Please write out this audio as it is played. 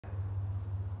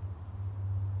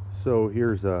So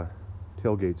here's a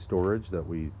tailgate storage that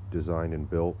we designed and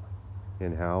built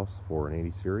in-house for an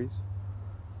 80 series.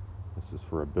 This is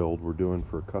for a build we're doing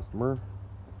for a customer.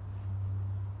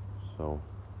 So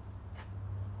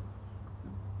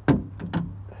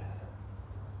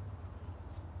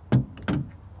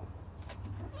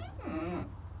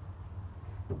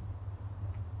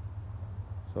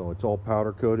it's all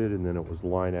powder coated, and then it was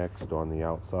line X'd on the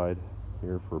outside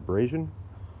here for abrasion.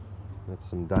 That's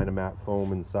some Dynamat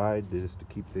foam inside just to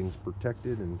keep things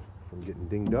protected and from getting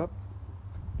dinged up.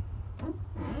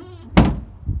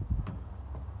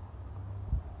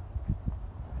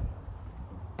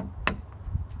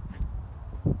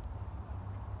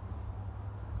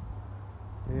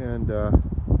 And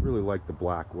really like the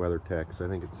black WeatherTech. I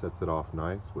think it sets it off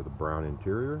nice with a brown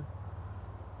interior.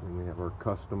 And we have our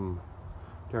custom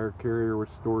tire carrier with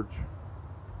storage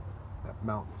that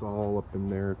mounts all up in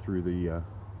there through the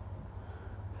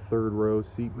third row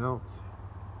seat mounts.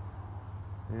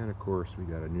 And of course we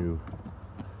got a new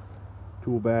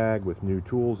tool bag with new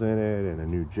tools in it and a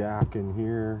new jack in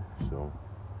here. So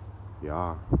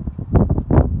yeah,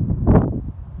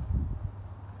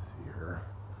 see here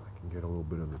if I can get a little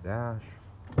bit of the dash.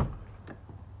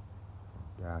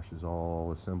 Dash is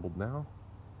all assembled now.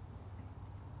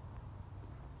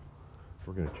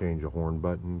 We're going to change a horn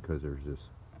button because there's this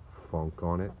funk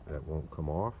on it that won't come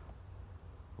off.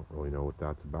 Don't really know what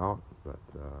that's about, but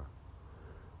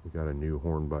we got a new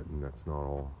horn button that's not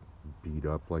all beat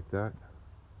up like that.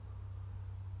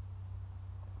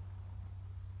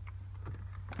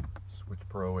 Switch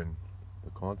Pro in the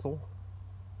console.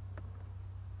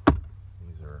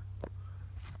 These are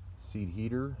seat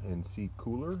heater and seat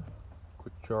cooler,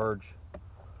 quick charge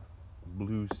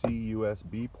blue C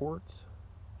USB ports.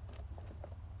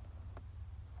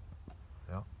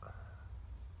 Yeah,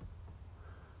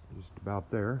 just about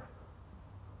there.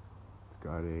 It's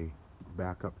got a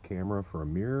backup camera for a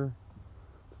mirror.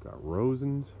 It's got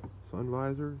Rosen's sun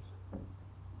visors.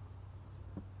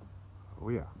 Oh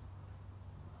yeah.